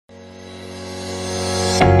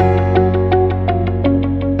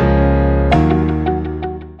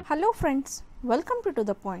Hello friends, welcome to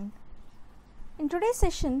the point. In today's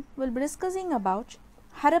session, we'll be discussing about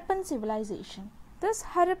Harappan civilization. This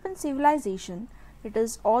Harappan civilization, it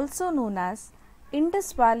is also known as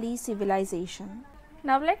Indus Valley civilization.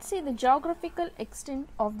 Now let's see the geographical extent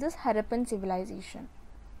of this Harappan civilization.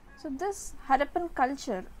 So this Harappan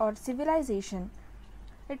culture or civilization,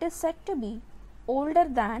 it is said to be older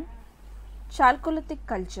than Chalcolithic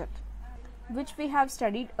culture, which we have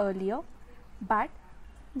studied earlier, but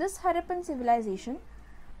this Harappan civilization,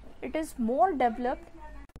 it is more developed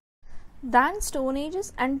than Stone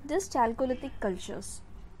Ages and this Chalcolithic cultures.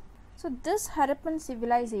 So this Harappan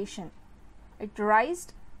civilization, it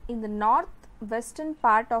rised in the northwestern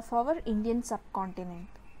part of our Indian subcontinent,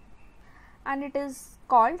 and it is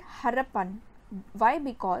called Harappan. Why?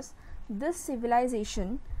 Because this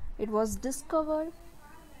civilization, it was discovered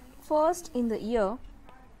first in the year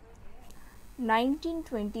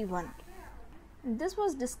 1921. This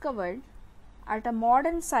was discovered at a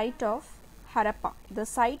modern site of Harappa. The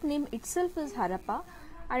site name itself is Harappa,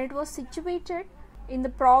 and it was situated in the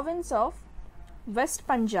province of West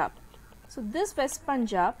Punjab. So this West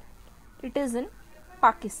Punjab, it is in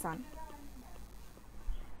Pakistan.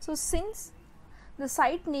 So since the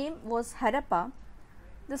site name was Harappa,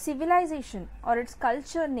 the civilization or its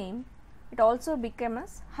culture name, it also became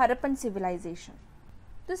as Harappan civilization.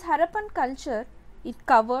 This Harappan culture, it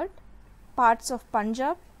covered parts of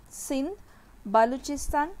Punjab, Sindh,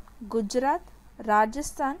 Baluchistan, Gujarat,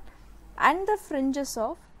 Rajasthan and the fringes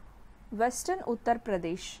of western Uttar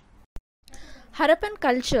Pradesh. Harappan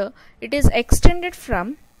culture, it is extended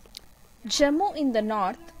from Jammu in the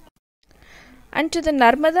north and to the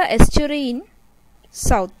Narmada estuary in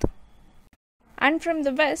south, and from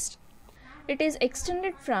the west it is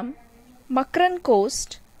extended from Makran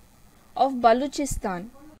coast of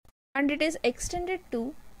Baluchistan, and it is extended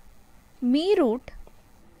to Meerut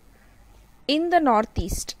in the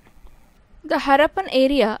northeast. The Harappan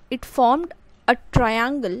area, it formed a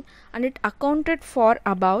triangle and it accounted for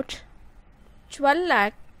about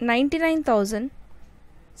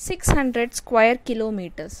 12,99,600 square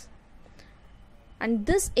kilometers, and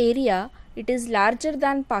this area, it is larger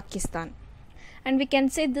than Pakistan, and we can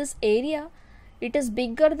say this area, it is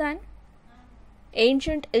bigger than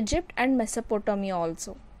ancient Egypt and Mesopotamia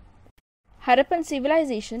also. Harappan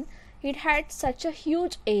civilization, it had such a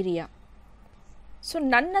huge area. So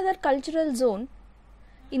none other cultural zone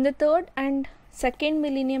in the 3rd and 2nd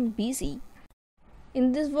millennium BC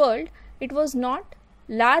in this world, it was not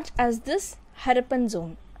large as this Harappan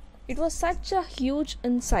zone. It was such a huge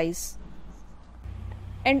in size,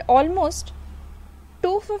 and almost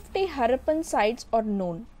 250 Harappan sites are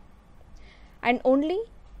known, and only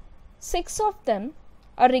 6 of them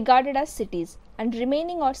are regarded as cities and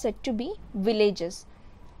remaining are said to be villages.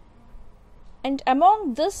 And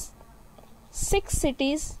among these 6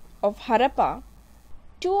 cities of Harappa,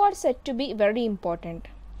 2 are said to be very important.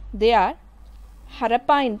 They are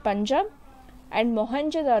Harappa in Punjab and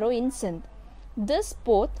Mohenjo-daro in Sindh. This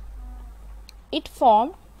both, it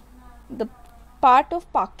formed the part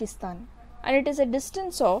of Pakistan, and it is a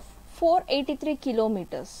distance of 483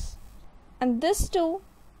 kilometers. And these two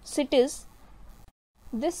cities,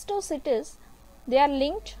 they are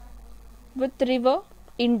linked with river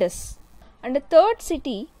Indus. And the 3rd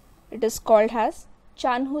city, it is called as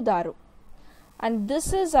Chanhu-Daro, and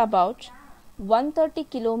this is about 130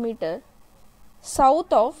 kilometers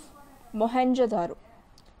south of Mohenjo-daro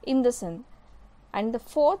in the Sindh. And the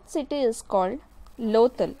 4th city is called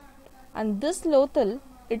Lothal, and this Lothal,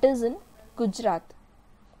 it is in Gujarat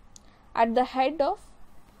at the head of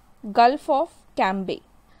Gulf of Cambay.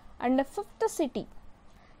 And the 5th city,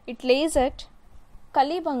 it lays at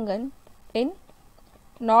Kalibangan in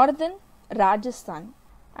northern Rajasthan,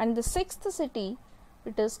 and the 6th city,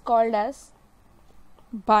 it is called as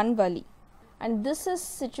Banwali, and this is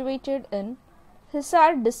situated in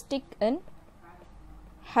Hisar district in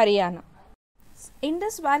Haryana.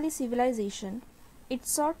 Indus Valley civilization, it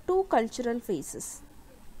saw 2 cultural phases.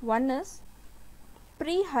 One is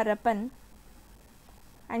pre-Harappan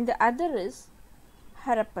and the other is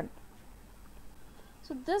Harappan.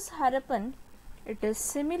 So this Harappan, it is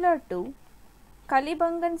similar to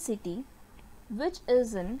Kalibangan city, which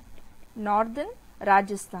is in northern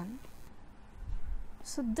Rajasthan.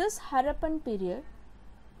 So this Harappan period,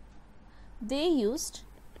 they used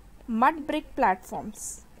mud brick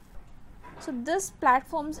platforms. So this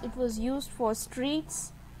platforms, it was used for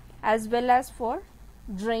streets as well as for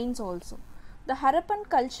drains also. The Harappan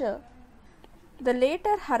culture, the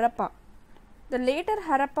later Harappa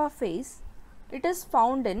phase, it is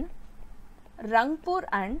found in Rangpur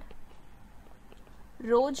and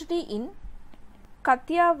Rojdi in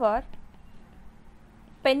Kathiawar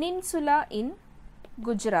Peninsula in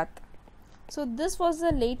Gujarat. So this was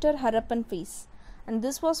the later Harappan phase, and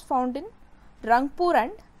this was found in Rangpur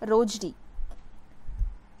and Rojdi.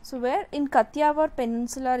 So where? In Kathiawar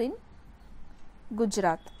Peninsula in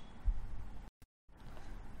Gujarat.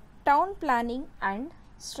 Town planning and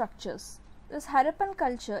structures. This Harappan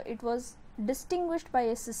culture, it was distinguished by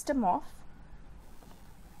a system of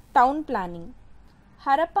town planning.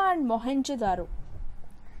 Harappa and Mohenjo-daro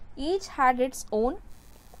each had its own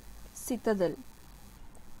citadel.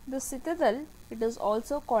 The citadel, it is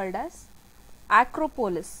also called as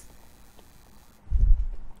Acropolis.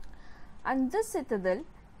 And this citadel,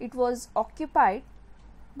 it was occupied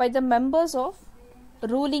by the members of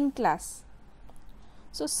ruling class.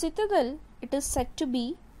 So citadel, it is said to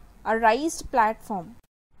be a raised platform.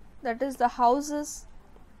 That is, the houses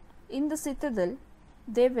in the citadel,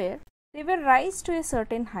 they were raised to a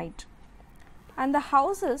certain height, and the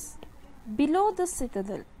houses below the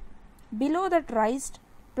citadel, below that raised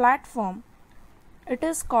platform, it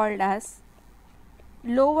is called as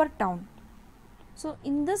lower town. So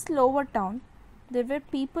in this lower town, there were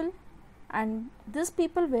people, and these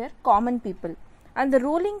people were common people, and the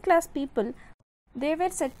ruling class people, they were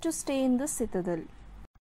said to stay in the citadel.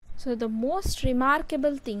 So the most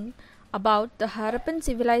remarkable thing about the Harappan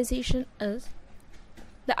civilization is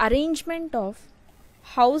the arrangement of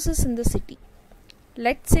houses in the city.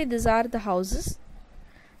 Let's say these are the houses,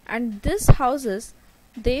 and these houses,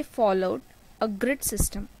 they followed a grid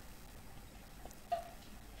system.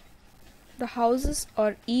 The houses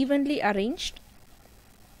are evenly arranged,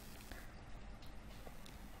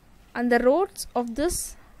 and the roads of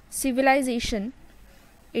this civilization,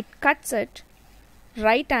 it cuts at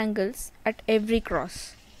right angles at every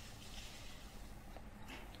cross.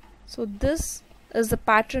 So this is the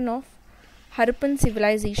pattern of Harappan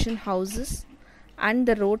civilization houses and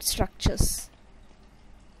the road structures.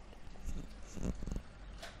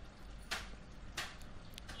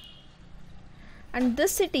 And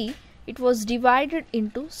this city, it was divided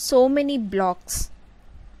into so many blocks.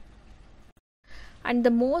 And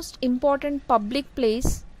the most important public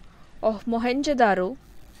place of Mohenjo-daro,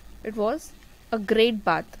 it was a great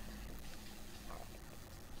bath.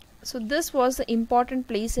 So this was the important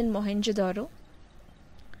place in Mohenjo-daro,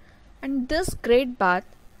 and this great bath,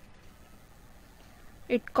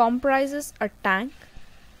 it comprises a tank,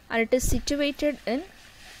 and it is situated in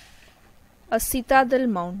a citadel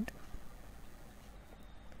mound.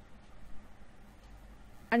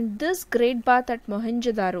 And this great bath at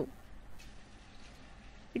Mohenjo-daro,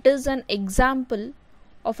 it is an example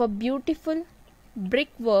of a beautiful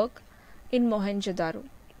brickwork in Mohenjo-daro.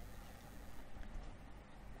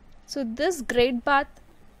 So this great bath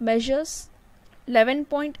measures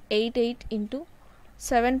 11.88 into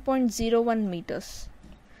 7.01 meters.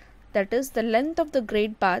 That is, the length of the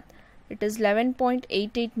great bath, it is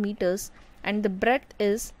 11.88 meters, and the breadth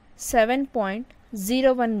is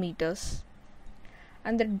 7.01 meters.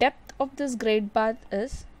 And the depth of this great bath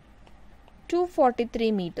is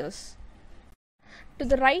 243 meters. To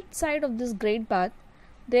the right side of this great bath,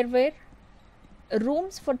 there were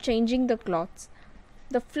rooms for changing the clothes.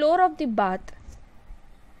 The floor of the bath,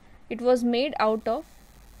 it was made out of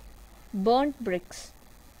burnt bricks.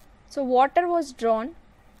 So water was drawn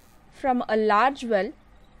from a large well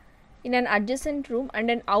in an adjacent room, and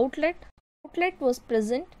an outlet was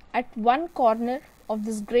present at one corner of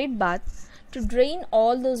this great bath to drain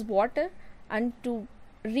all this water and to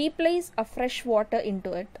replace a fresh water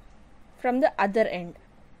into it from the other end.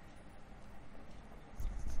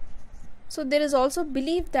 So there is also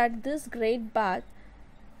belief that this great bath,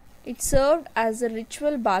 it served as a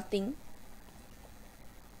ritual bathing,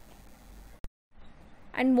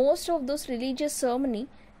 and most of those religious ceremony,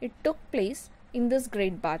 it took place in this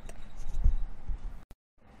great bath.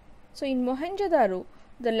 So in Mohenjo-daro,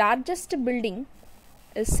 the largest building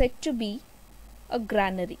is said to be a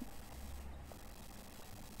granary.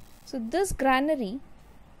 So this granary,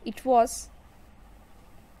 it was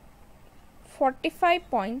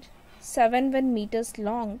 45.71 meters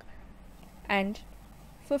long and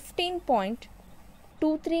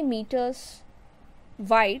 15.23 meters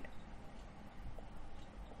wide,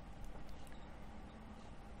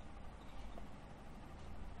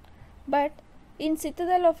 but in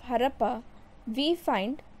Citadel of Harappa we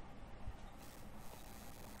find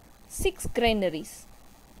 6 granaries,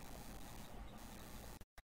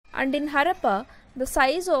 and in Harappa the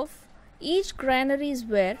size of each granaries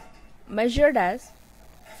were measured as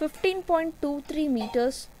 15.23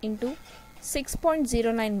 meters into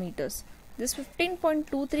 6.09 meters. This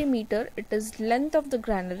 15.23 meter, it is length of the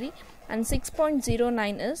granary, and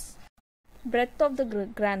 6.09 is breadth of the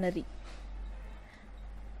granary.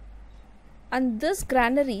 And this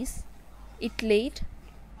granaries, it laid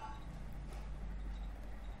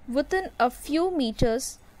within a few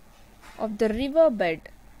meters of the river bed.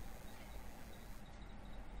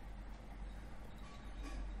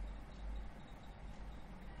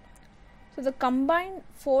 So the combined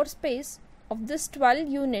floor space of this 12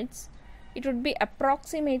 units, it would be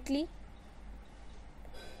approximately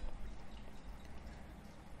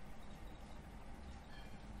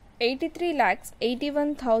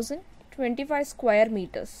 83,81,025 square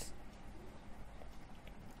meters.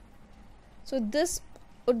 So this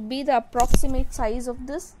would be the approximate size of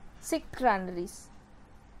this 6 granaries.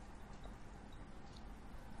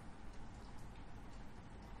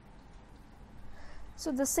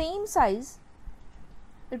 So the same size,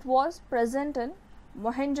 it was present in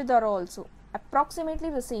Mohenjo-daro also, approximately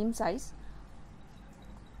the same size,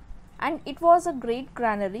 and it was a great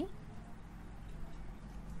granary.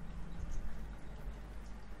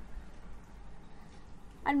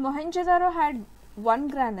 And Mohenjo-daro had 1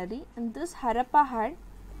 granary, and this Harappa had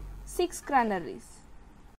 6 granaries.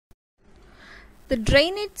 The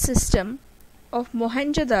drainage system of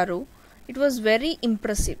Mohenjo-daro, it was very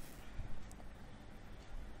impressive.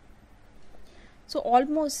 So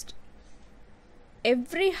almost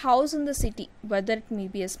every house in the city, whether it may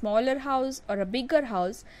be a smaller house or a bigger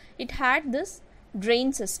house, it had this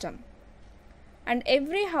drain system. And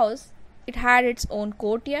every house, it had its own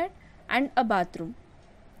courtyard and a bathroom.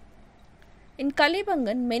 In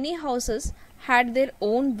Kalibangan, many houses had their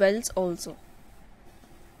own wells also.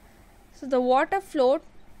 So the water flowed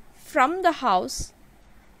from the house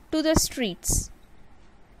to the streets.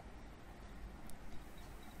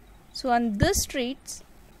 So on these streets,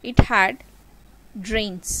 it had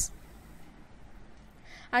drains.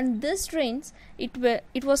 And these drains, it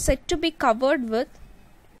was said to be covered with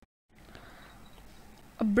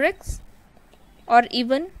bricks or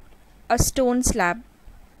even a stone slab.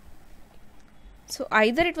 So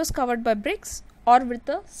either it was covered by bricks or with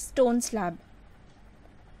a stone slab.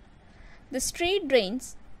 The street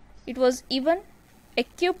drains, it was even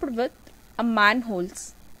equipped with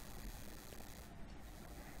manholes.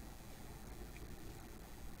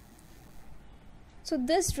 So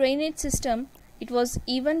this drainage system, it was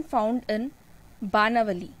even found in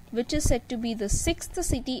Banavali, which is said to be the 6th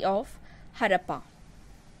city of Harappa.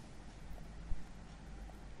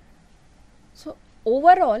 So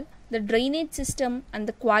overall, the drainage system and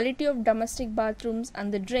the quality of domestic bathrooms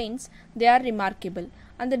and the drains, they are remarkable.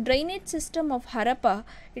 And the drainage system of Harappa,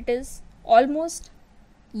 it is almost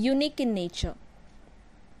unique in nature.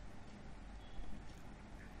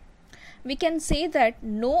 We can say that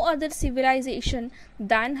no other civilization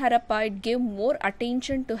than Harappa, it gave more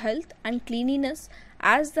attention to health and cleanliness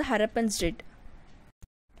as the Harappans did.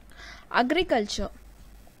 Agriculture.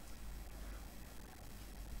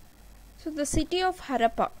 So the city of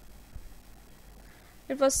Harappa,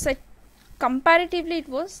 it was said comparatively it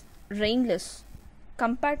was rainless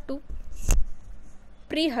compared to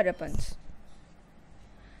pre-Harappans.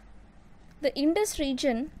 The Indus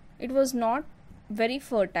region, it was not very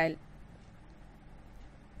fertile.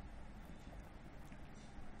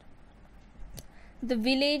 The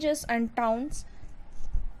villages and towns,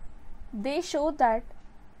 they show that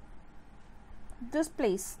this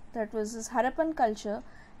place, that was this Harappan culture,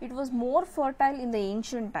 it was more fertile in the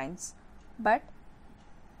ancient times, but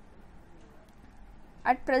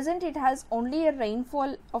at present it has only a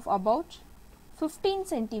rainfall of about 15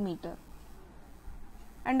 centimeter.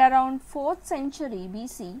 And around 4th century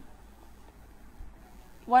BC,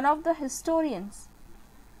 one of the historians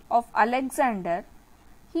of Alexander,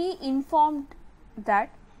 he informed that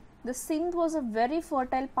the Sindh was a very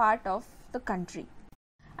fertile part of the country,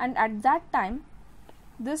 and at that time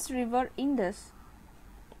this river Indus,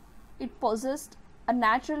 it possessed a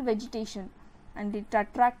natural vegetation and it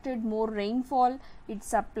attracted more rainfall. It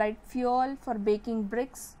supplied fuel for baking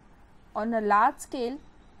bricks on a large scale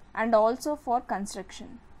and also for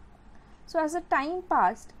construction. So as the time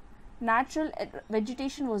passed, natural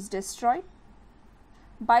vegetation was destroyed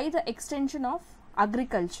by the extension of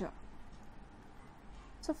agriculture.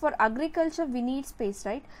 So for agriculture we need space,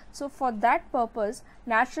 right? So for that purpose,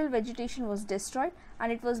 natural vegetation was destroyed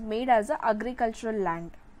and it was made as a agricultural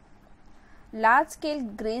land. Large scale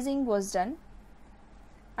grazing was done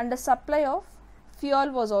and the supply of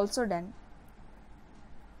fuel was also done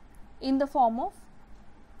in the form of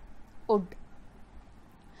wood.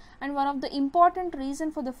 And one of the important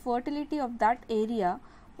reason for the fertility of that area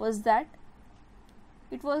was that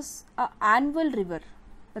it was an annual river.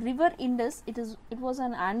 river Indus, it was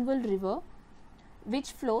an annual river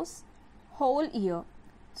which flows whole year,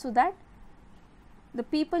 so that the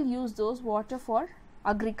people use those water for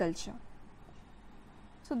agriculture.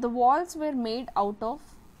 So the walls were made out of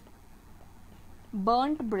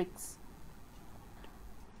burnt bricks,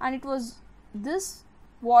 and it was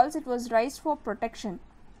raised for protection,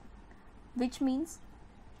 which means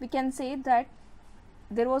we can say that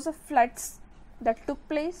there was a floods that took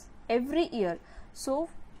place every year. So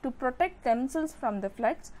to protect themselves from the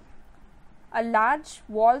floods, a large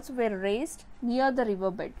walls were raised near the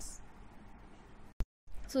riverbeds.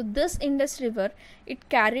 So this Indus river, it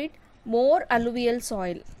carried more alluvial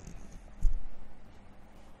soil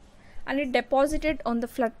and it deposited on the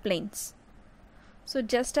floodplains. So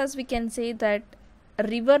just as we can say that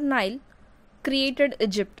river Nile created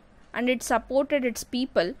Egypt and it supported its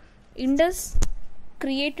people, Indus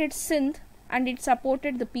created Sindh and it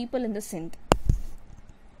supported the people in the Sindh.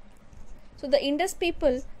 So the Indus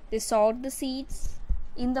people, they sowed the seeds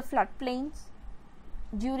in the floodplains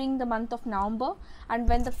during the month of November, and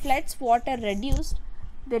when the floods water reduced,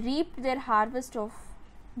 they reaped their harvest of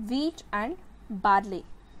wheat and barley.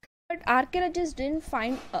 But archaeologists didn't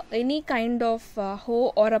find any kind of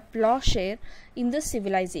hoe or a plowshare in this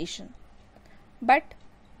civilization. But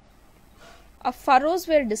furrows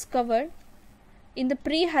were discovered in the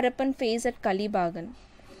pre-Harappan phase at Kalibagan,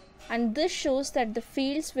 and this shows that the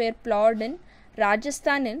fields were plowed in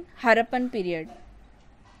Rajasthan in Harappan period.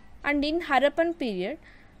 And in Harappan period,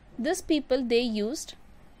 this people, they used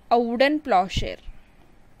a wooden plowshare.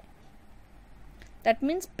 That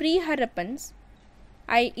means pre-Harappans,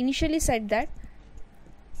 I initially said that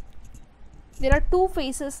there are two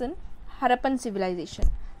phases in Harappan civilization,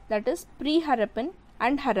 that is pre-Harappan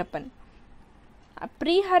and Harappan.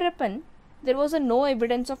 Pre-Harappan, there was no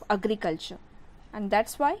evidence of agriculture, and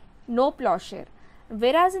that's why no plowshare.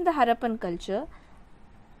 Whereas in the Harappan culture,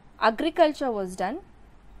 agriculture was done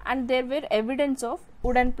and there were evidence of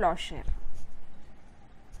wooden plowshare.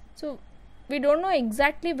 So we don't know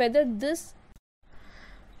exactly whether this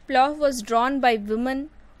plough was drawn by women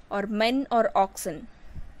or men or oxen.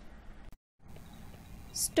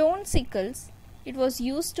 Stone sickles, it was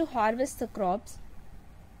used to harvest the crops,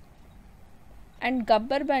 and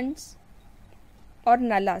gabbar bunds or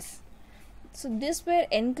nalas. So these were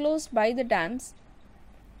enclosed by the dams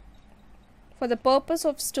for the purpose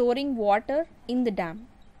of storing water in the dam,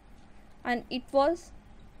 and it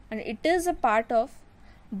is a part of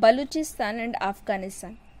Baluchistan and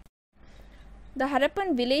Afghanistan. The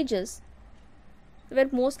Harappan villages were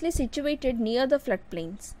mostly situated near the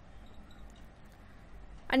floodplains,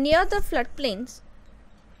 and near the floodplains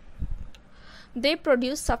they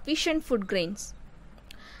produced sufficient food grains.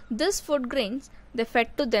 These food grains, they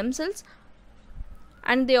fed to themselves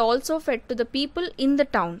and they also fed to the people in the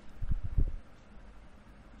town.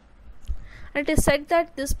 And it is said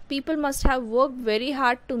that these people must have worked very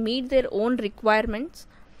hard to meet their own requirements,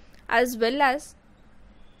 as well as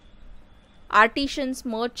artisans,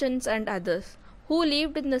 merchants and others who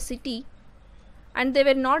lived in the city, and they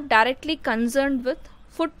were not directly concerned with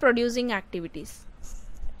food producing activities.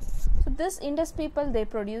 So this Indus people, they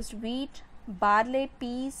produced wheat, barley,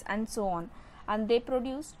 peas and so on, and they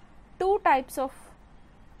produced two types of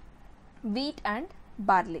wheat and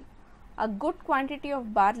barley. A good quantity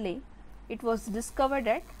of barley, it was discovered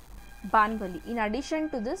at Banbali. In addition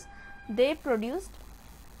to this, they produced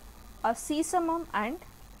a sesamum and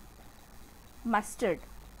mustard.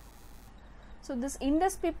 So this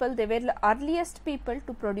Indus people, they were the earliest people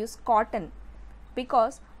to produce cotton,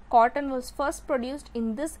 because cotton was first produced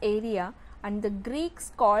in this area and the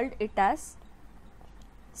Greeks called it as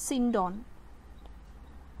Sindon,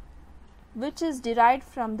 which is derived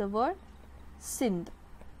from the word Sindh.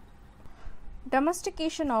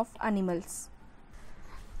 Domestication of animals.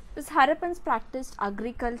 These Harappans practiced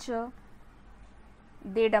agriculture,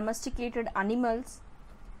 they domesticated animals,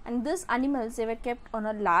 and these animals, they were kept on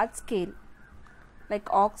a large scale, like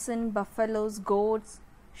oxen, buffaloes, goats,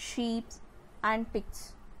 sheep and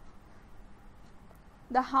pigs.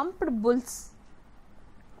 The humped bulls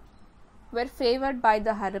were favored by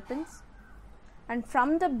the Harappans, and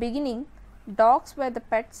from the beginning dogs were the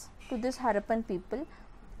pets to this Harappan people,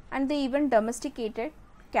 and they even domesticated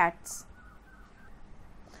cats.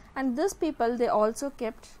 And these people, they also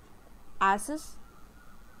kept asses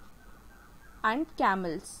and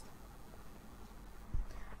camels,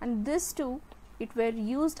 and this too, it were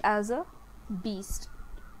used as a beast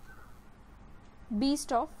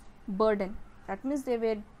of burden. That means they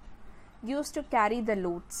were used to carry the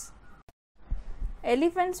loads.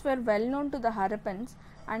 Elephants were well known to the Harappans,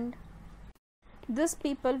 and these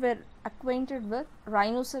people were acquainted with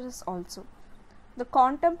rhinoceros also. The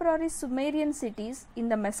contemporary Sumerian cities in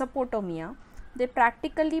the Mesopotamia, they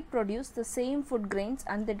practically produced the same food grains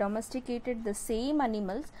and they domesticated the same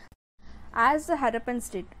animals as the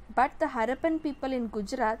Harappans did. But the Harappan people in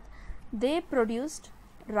Gujarat, they produced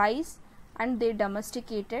rice and they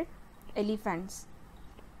domesticated elephants.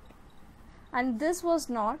 And this was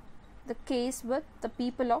not the case with the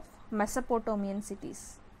people of Mesopotamian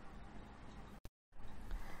cities.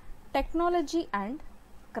 Technology and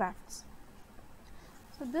crafts.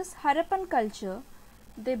 So this Harappan culture,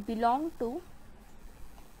 they belong to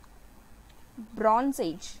Bronze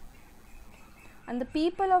Age, and the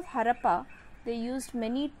people of Harappa, they used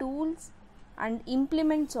many tools and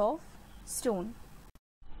implements of stone,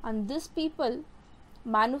 and this people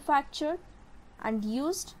manufactured and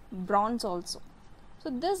used bronze also. So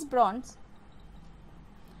this bronze,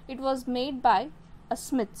 it was made by a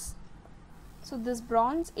smiths. So this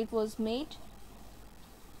bronze, it was made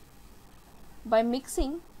by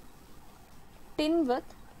mixing tin with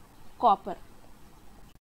copper.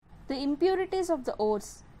 The impurities of the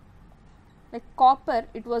ores, like copper,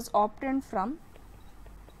 it was obtained from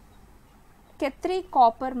Khetri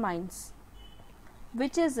copper mines,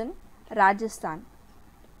 which is in Rajasthan.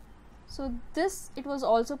 So this, it was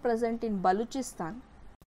also present in Baluchistan.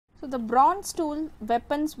 So the bronze tool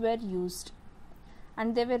weapons were used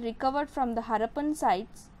and they were recovered from the Harappan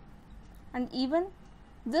sites, and even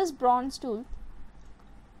this bronze tool,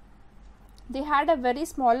 they had a very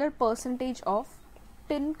smaller percentage of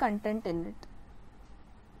tin content in it.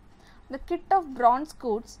 The kit of bronze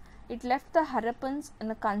goods, it left the Harappans in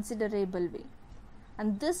a considerable way,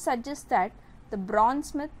 and this suggests that the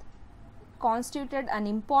bronzesmith constituted an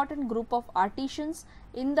important group of artisans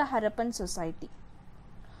in the Harappan society.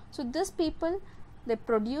 So these people, they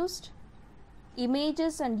produced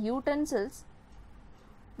images and utensils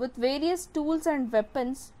with various tools and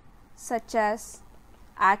weapons such as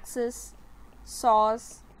axes,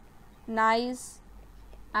 saws, knives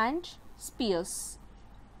and spears.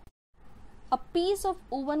 A piece of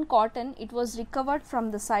woven cotton, it was recovered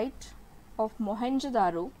from the site of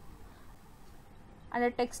Mohenjo-daro, and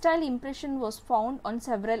a textile impression was found on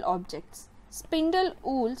several objects. Spindle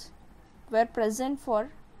wools were present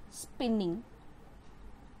for spinning,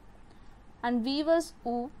 and weavers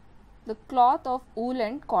wove the cloth of wool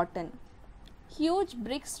and cotton. Huge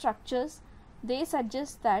brick structures, they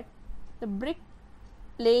suggest that the brick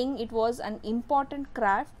laying, it was an important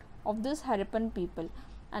craft of this Harappan people,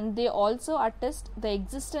 and they also attest the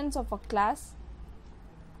existence of a class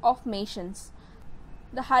of masons.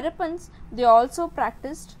 The Harappans, they also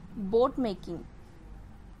practiced boat making.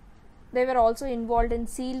 They were also involved in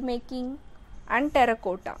seal making and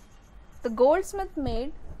terracotta. The goldsmith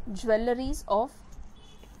made jewelries of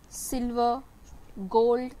silver,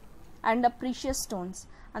 gold and precious stones,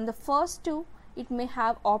 and the first two, it may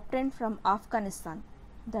have obtained from Afghanistan,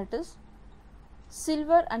 that is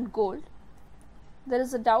silver and gold. There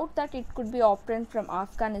is a doubt that it could be obtained from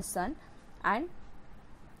Afghanistan, and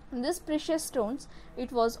this precious stones,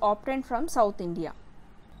 it was obtained from South India.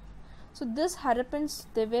 So this Harappans,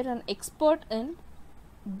 they were an expert in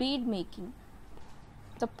bead making.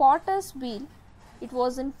 The potter's wheel, it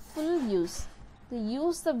was in full use. They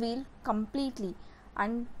used the wheel completely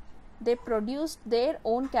and they produced their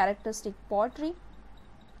own characteristic pottery,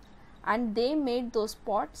 and they made those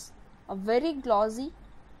pots a very glossy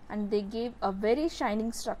and they gave a very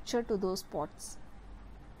shining structure to those pots.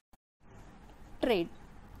 Trade.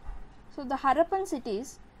 So the Harappan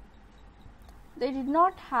cities, they did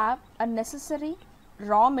not have a necessary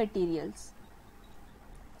raw materials.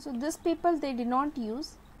 So these people, they did not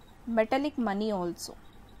use metallic money also.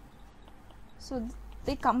 So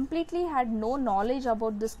they completely had no knowledge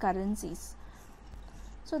about these currencies.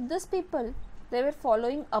 So these people, they were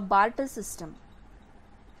following a barter system.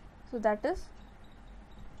 So that is,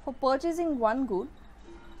 for purchasing one good,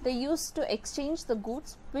 they used to exchange the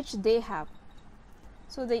goods which they have.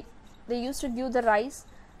 So they used to give the rice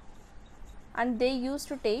and they used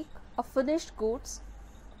to take a finished goods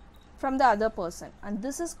from the other person, and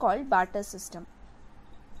this is called barter system.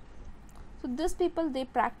 So these people, they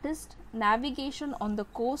practiced navigation on the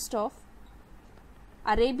coast of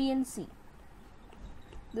Arabian Sea.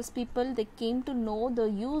 These people, they came to know the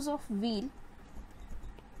use of wheel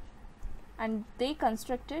and they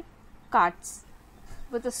constructed carts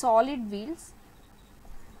with the solid wheels,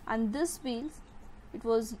 and this wheels, it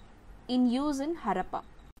was in use in Harappa.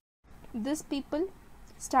 These people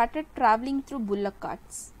started traveling through bullock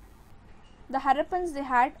carts. The Harappans, they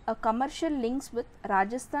had a commercial links with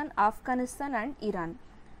Rajasthan, Afghanistan and Iran,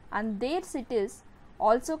 and their cities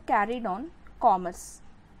also carried on commerce.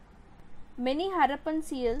 Many Harappan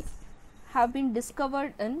seals have been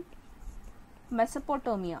discovered in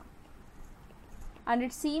Mesopotamia, and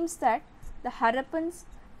it seems that the Harappans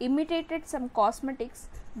imitated some cosmetics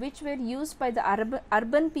which were used by the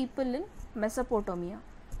urban people in Mesopotamia.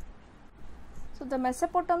 So the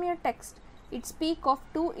Mesopotamia text, it speaks of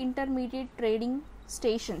two intermediate trading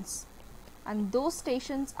stations, and those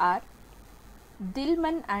stations are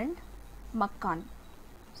Dilmun and Makkan.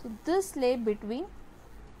 So this lay between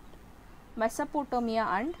Mesopotamia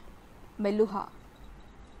and Meluha.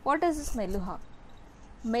 What is this Meluha?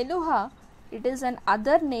 Meluha, it is an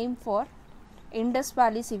other name for Indus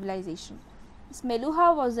Valley civilization. This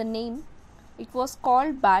Meluha was a name, it was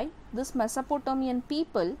called by this Mesopotamian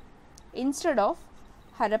people instead of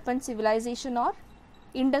Harappan civilization or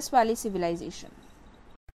Indus Valley civilization.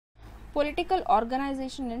 Political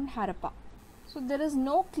organization in Harappa. So there is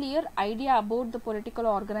no clear idea about the political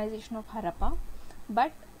organization of Harappa,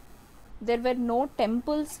 but there were no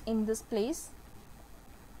temples in this place.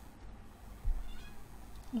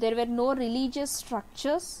 There were no religious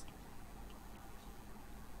structures,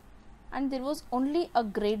 and there was only a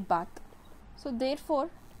great bath. So therefore,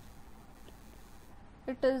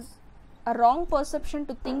 it is a wrong perception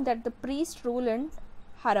to think that the priest ruled in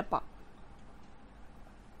Harappa.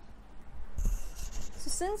 So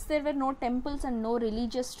since there were no temples and no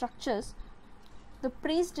religious structures, the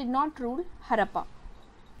priest did not rule Harappa.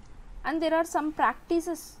 And there are some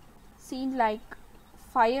practices seen like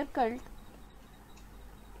fire cult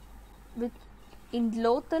in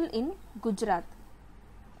Lothal in Gujarat,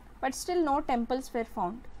 but still no temples were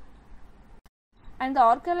found. And the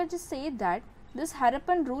archaeologists say that these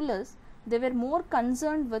Harappan rulers, they were more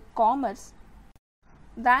concerned with commerce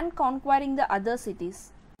than conquering the other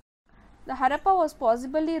cities. The Harappa was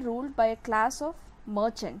possibly ruled by a class of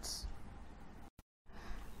merchants.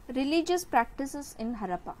 Religious practices in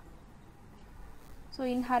Harappa. So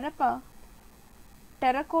in Harappa,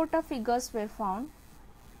 terracotta figures were found,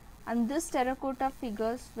 and these terracotta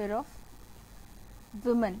figures were of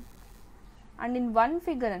women, and in one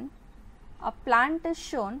figure a plant is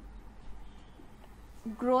shown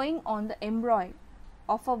growing on the embryo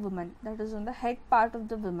of a woman, that is on the head part of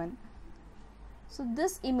the woman. So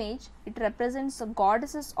this image, it represents the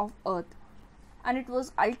goddesses of earth, and it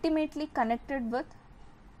was ultimately connected with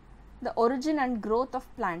the origin and growth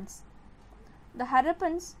of plants. The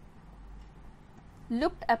Harappans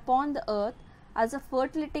looked upon the earth as a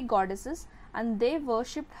fertility goddesses, and they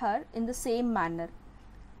worshipped her in the same manner,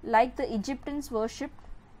 like the Egyptians worshipped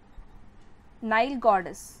Nile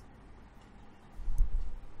goddess.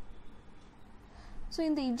 So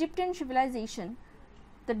in the Egyptian civilization,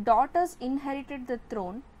 the daughters inherited the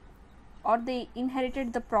throne, or they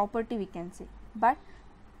inherited the property, we can say, but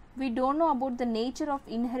we don't know about the nature of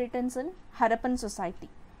inheritance in Harappan society.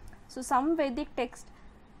 So some Vedic texts,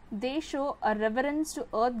 they show a reverence to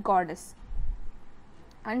earth goddess,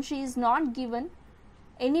 and she is not given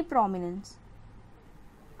any prominence,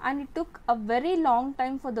 and it took a very long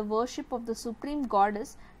time for the worship of the supreme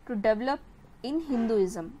goddess to develop in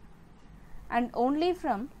Hinduism, and only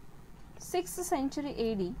from 6th century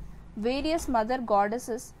AD, various mother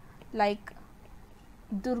goddesses like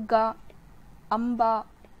Durga, Amba,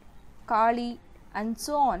 Kali and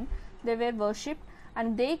so on, they were worshipped,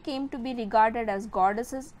 and they came to be regarded as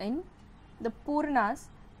goddesses in the Puranas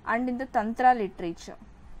and in the Tantra literature.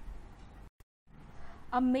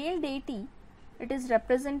 A male deity, it is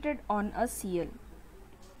represented on a seal,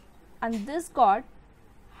 and this god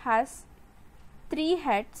has 3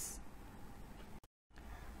 heads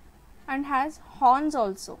and has horns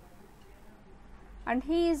also, and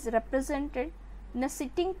he is represented in a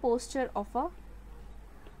sitting posture of a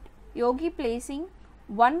yogi placing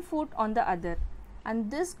one foot on the other,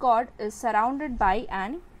 and this god is surrounded by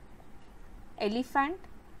an elephant,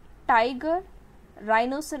 tiger,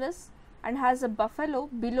 rhinoceros, and has a buffalo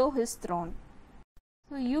below his throne.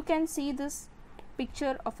 So you can see this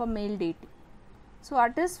picture of a male deity. So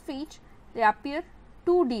at his feet there appear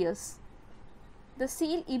 2 deers. The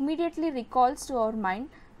seal immediately recalls to our mind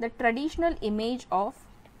the traditional image of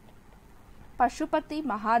Pashupati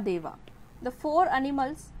Mahadeva, the 4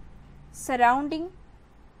 animals surrounding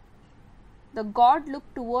the god look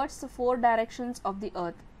towards the 4 directions of the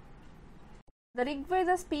earth. The Rig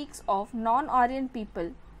Veda speaks of non-Aryan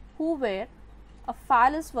people who were a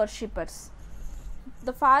phallus worshippers.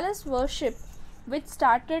 The phallus worship, which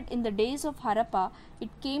started in the days of Harappa, it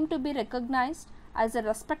came to be recognized as a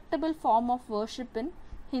respectable form of worship in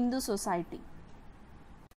Hindu society.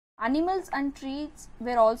 Animals and trees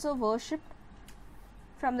were also worshipped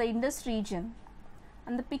from the Indus region,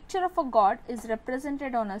 and the picture of a god is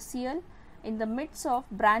represented on a seal in the midst of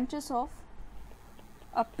branches of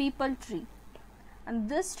a peepal tree, and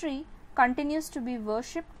this tree continues to be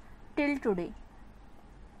worshipped till today.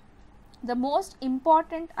 The most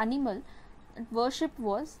important animal worshipped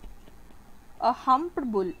was a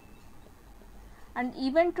humped bull, and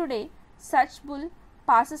even today such bull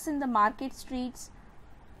passes in the market streets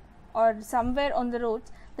or somewhere on the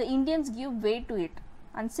roads, the Indians give way to it.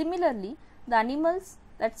 And similarly, the animals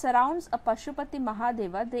that surrounds a Pashupati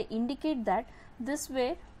Mahadeva, they indicate that this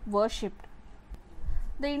were worshipped.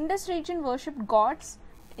 The Indus region worshipped gods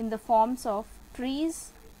in the forms of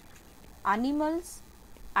trees, animals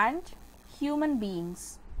and human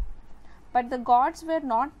beings. But the gods were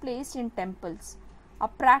not placed in temples, a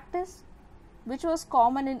practice which was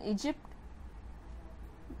common in Egypt,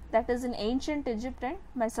 that is in ancient Egypt and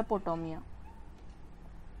Mesopotamia.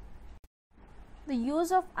 The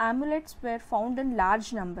use of amulets were found in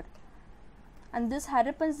large number, and this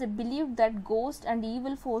Harappans, they believed that ghosts and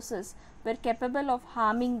evil forces were capable of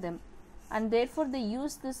harming them, and therefore they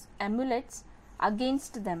used these amulets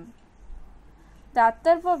against them. The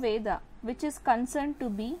Atharva Veda, which is concerned to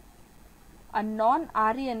be a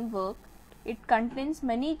non-Aryan work, it contains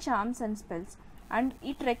many charms and spells, and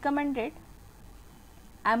it recommended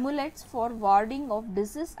amulets for warding of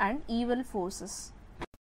disease and evil forces.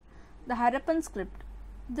 The Harappan script.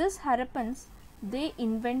 This Harappans, they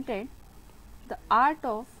invented the art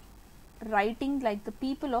of writing like the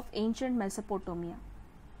people of ancient Mesopotamia.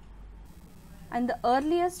 And the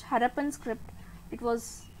earliest Harappan script, it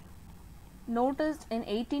was noticed in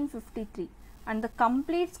 1853, and the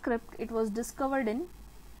complete script, it was discovered in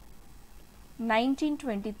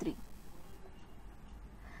 1923.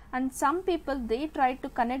 And some people, they tried to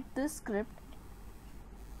connect this script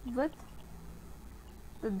with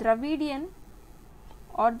the Dravidian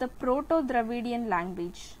or the Proto-Dravidian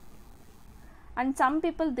language, and some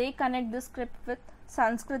people, they connect this script with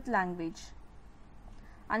Sanskrit language,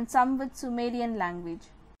 and some with Sumerian language.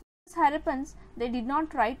 These Harappans, they did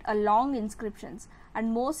not write a long inscriptions,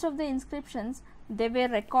 and most of the inscriptions, they were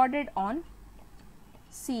recorded on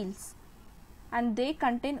seals, and they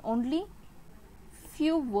contain only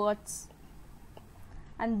few words,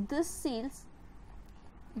 and these seals,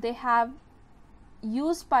 they have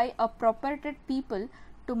used by a propertied people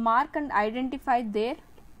to mark and identify their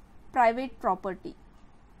private property.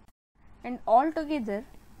 And altogether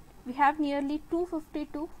we have nearly 250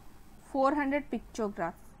 to 400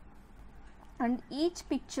 pictographs, and each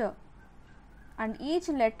picture and each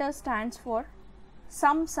letter stands for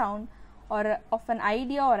some sound or of an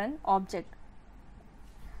idea or an object.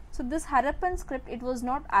 So this Harappan script, it was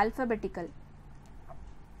not alphabetical,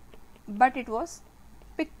 but it was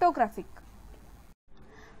pictographic.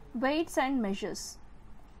 Weights and measures.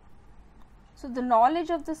 So the knowledge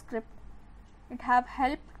of the script, it have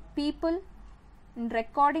helped people in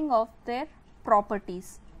recording of their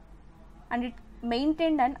properties, and it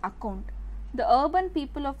maintained an account. The urban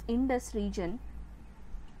people of Indus region,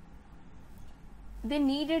 they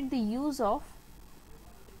needed the use of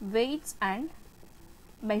weights and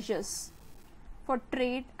measures for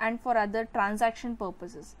trade and for other transaction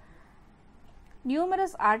purposes.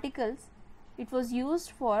 Numerous articles, it was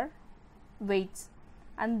used for weights,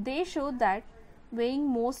 and they showed that weighing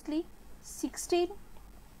mostly 16,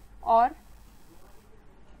 or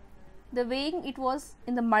the weighing, it was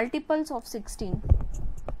in the multiples of 16,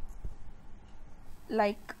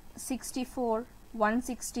 like 64,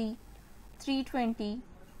 160, 320,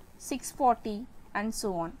 640 and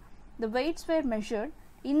so on. The weights were measured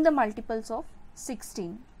in the multiples of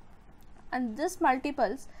 16, and this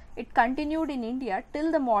multiples, it continued in India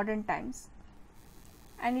till the modern times,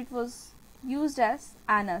 and it was used as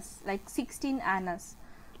annas, like 16 annas,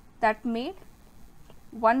 that made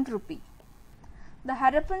 1 rupee. The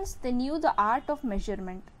Harappans, they knew the art of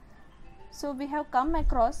measurement, so we have come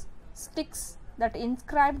across sticks that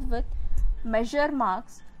inscribed with measure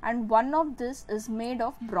marks, and one of this is made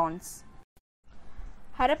of bronze.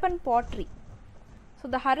 Harappan pottery. So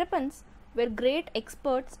the Harappans were great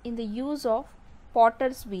experts in the use of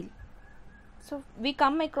potter's wheel. So we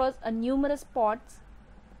come across a numerous pots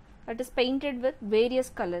that is painted with various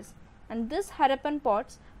colors, and these Harappan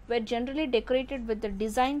pots were generally decorated with the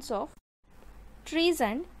designs of trees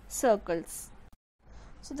and circles.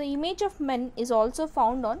 So the image of men is also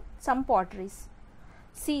found on some potteries.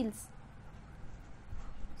 Seals.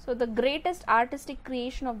 So the greatest artistic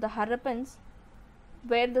creation of the Harappans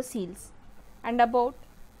were the seals, and about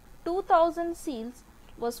 2000 seals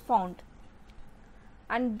was found,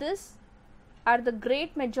 and this are the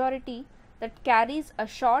great majority that carries a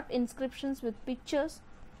short inscriptions with pictures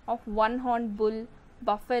of one-horned bull,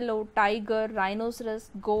 buffalo, tiger, rhinoceros,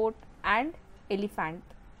 goat, and elephant.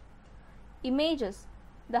 Images.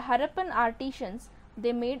 The Harappan artisans,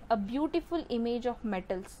 they made a beautiful image of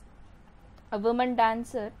metals. A woman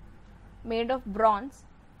dancer made of bronze.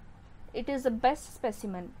 It is the best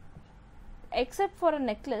specimen. Except for a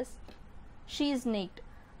necklace, she is naked,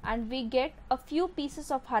 and we get a few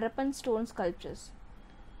pieces of Harappan stone sculptures.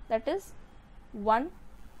 That is one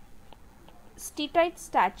statite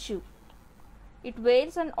statue. It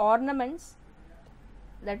wears an ornaments,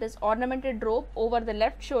 that is ornamented robe over the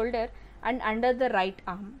left shoulder and under the right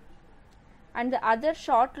arm, and the other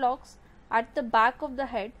short locks at the back of the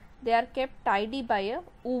head, they are kept tidy by a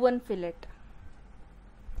woven fillet.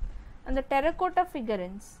 And the terracotta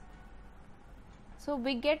figurines. So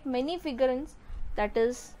we get many figurines, that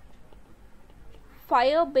is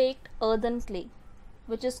fire baked earthen clay,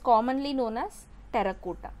 which is commonly known as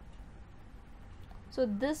terracotta. So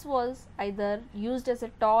this was either used as a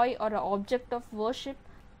toy or an object of worship,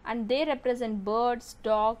 and they represent birds,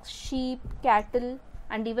 dogs, sheep, cattle,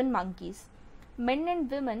 and even monkeys. Men and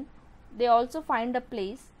women, they also find a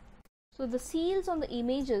place. So the seals on the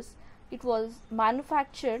images, it was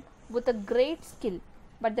manufactured with a great skill,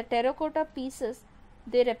 but the terracotta pieces,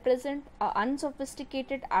 they represent an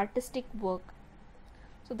unsophisticated artistic work.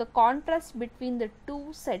 So the contrast between the two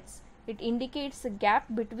sets, it indicates a gap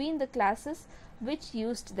between the classes which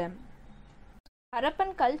used them.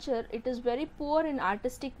 Harappan culture, it is very poor in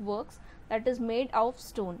artistic works that is made of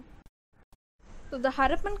stone. So the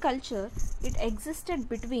Harappan culture, it existed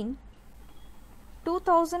between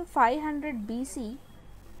 2500 BC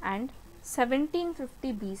and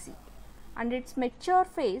 1750 BC, and its mature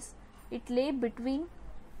phase, it lay between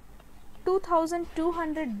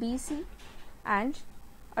 2200 BC and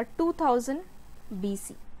 2000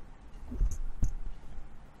 BC.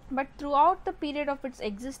 But throughout the period of its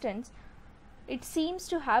existence, it seems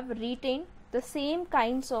to have retained the same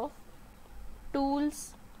kinds of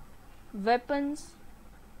tools, weapons,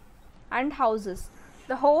 and houses.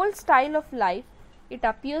 The whole style of life, it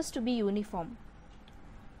appears to be uniform.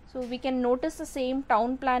 So we can notice the same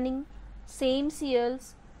town planning, same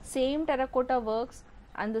seals, same terracotta works,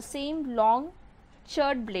 and the same long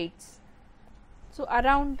churred blades. So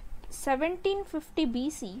around 1750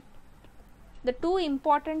 BC, the two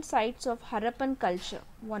important sites of Harappan culture,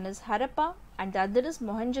 one is Harappa and the other is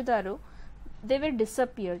Mohenjo-daro, they were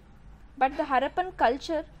disappeared. But the Harappan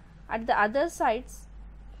culture at the other sites,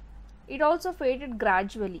 it also faded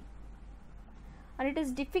gradually. And it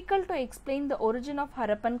is difficult to explain the origin of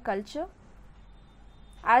Harappan culture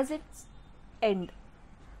as its end.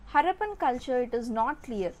 Harappan culture, it is not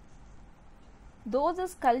clear. Though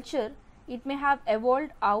this culture, it may have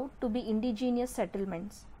evolved out to be indigenous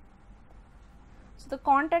settlements. So the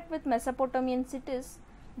contact with Mesopotamian cities,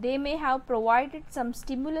 they may have provided some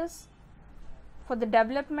stimulus for the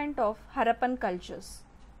development of Harappan cultures.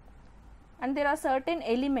 And there are certain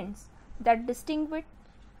elements that distinguish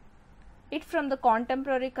it from the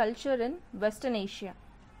contemporary culture in Western Asia.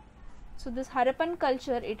 So this Harappan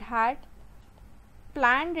culture, it had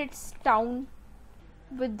planned its town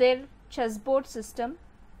with their chessboard system,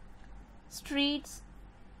 streets,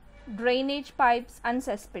 drainage pipes, and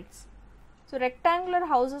cesspits. So rectangular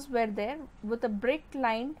houses were there with a brick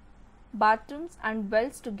lined bathrooms and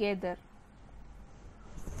wells together.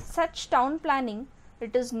 Such town planning,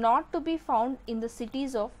 it is not to be found in the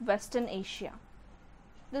cities of Western Asia.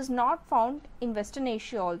 It is not found in Western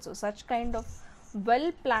Asia also. Such kind of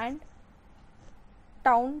well planned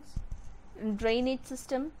towns, drainage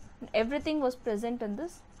system, and everything was present in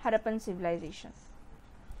this Harappan civilization.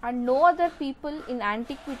 And no other people in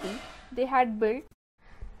antiquity, they had built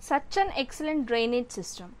such an excellent drainage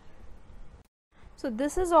system. So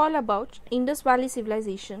this is all about Indus Valley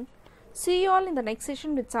civilization. See you all in the next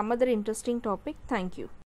session with some other interesting topic. Thank you.